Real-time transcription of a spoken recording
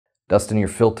Dust in your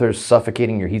filters,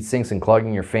 suffocating your heat sinks and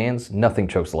clogging your fans, nothing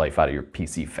chokes the life out of your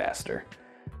PC faster.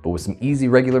 But with some easy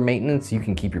regular maintenance, you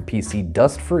can keep your PC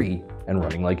dust-free and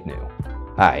running like new.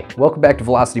 Hi, welcome back to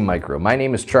Velocity Micro. My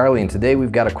name is Charlie and today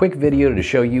we've got a quick video to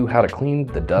show you how to clean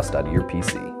the dust out of your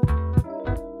PC.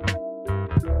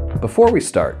 Before we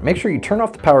start, make sure you turn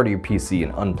off the power to your PC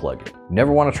and unplug it. You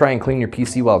never want to try and clean your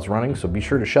PC while it's running, so be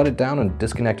sure to shut it down and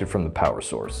disconnect it from the power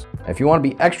source. If you want to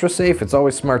be extra safe, it's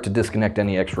always smart to disconnect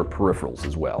any extra peripherals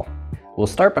as well. We'll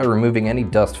start by removing any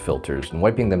dust filters and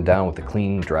wiping them down with a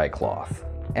clean, dry cloth.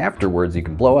 Afterwards, you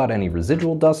can blow out any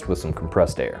residual dust with some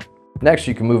compressed air. Next,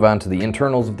 you can move on to the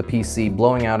internals of the PC,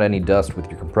 blowing out any dust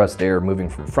with your compressed air moving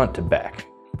from front to back.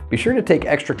 Be sure to take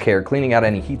extra care cleaning out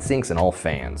any heat sinks and all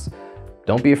fans.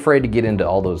 Don't be afraid to get into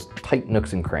all those tight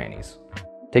nooks and crannies.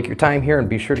 Take your time here and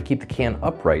be sure to keep the can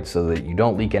upright so that you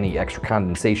don't leak any extra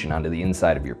condensation onto the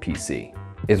inside of your PC.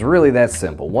 It's really that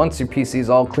simple. Once your PC is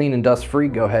all clean and dust-free,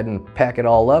 go ahead and pack it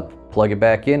all up, plug it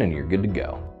back in, and you're good to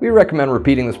go. We recommend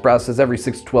repeating this process every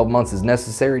 6 to 12 months as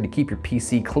necessary to keep your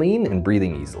PC clean and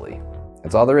breathing easily.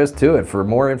 That's all there is to it. For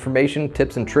more information,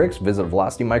 tips, and tricks, visit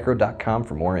velocitymicro.com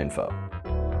for more info.